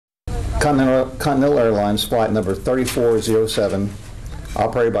Continental Airlines flight number 3407,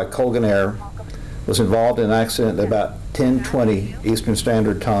 operated by Colgan Air, was involved in an accident at about 10:20 Eastern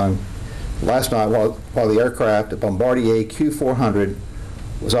Standard Time last night while the aircraft, a Bombardier Q400,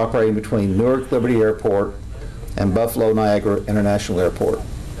 was operating between Newark Liberty Airport and Buffalo Niagara International Airport.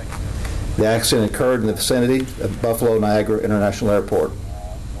 The accident occurred in the vicinity of Buffalo Niagara International Airport.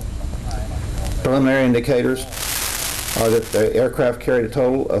 Preliminary indicators are that the aircraft carried a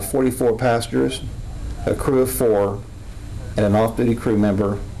total of 44 passengers, a crew of 4, and an off-duty crew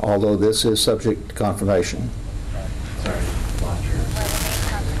member, although this is subject to confirmation.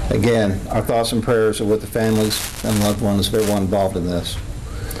 Again, our thoughts and prayers are with the families and loved ones of everyone involved in this.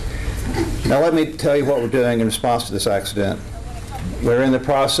 Now let me tell you what we're doing in response to this accident. We're in the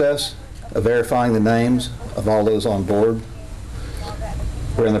process of verifying the names of all those on board.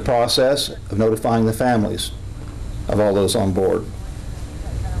 We're in the process of notifying the families of all those on board.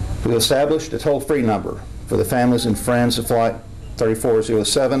 We've established a toll-free number for the families and friends of Flight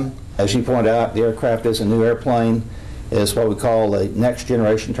 3407. As you point out, the aircraft is a new airplane. It is what we call a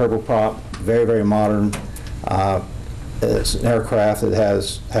next-generation turboprop, very, very modern. It's an aircraft that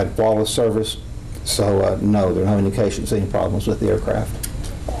has had flawless service, so no, there are no indications of any problems with the aircraft.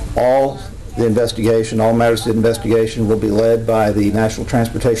 All matters of the investigation will be led by the National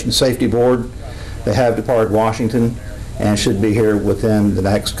Transportation Safety Board. They have departed Washington and should be here within the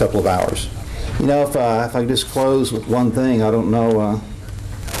next couple of hours. You know, if I could just close with one thing, I don't know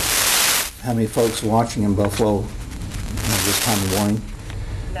how many folks are watching in Buffalo this time of morning,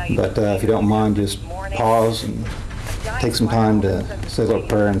 but if you don't mind, just pause and take some time to say a little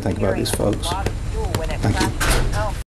prayer and think about these folks. Thank you.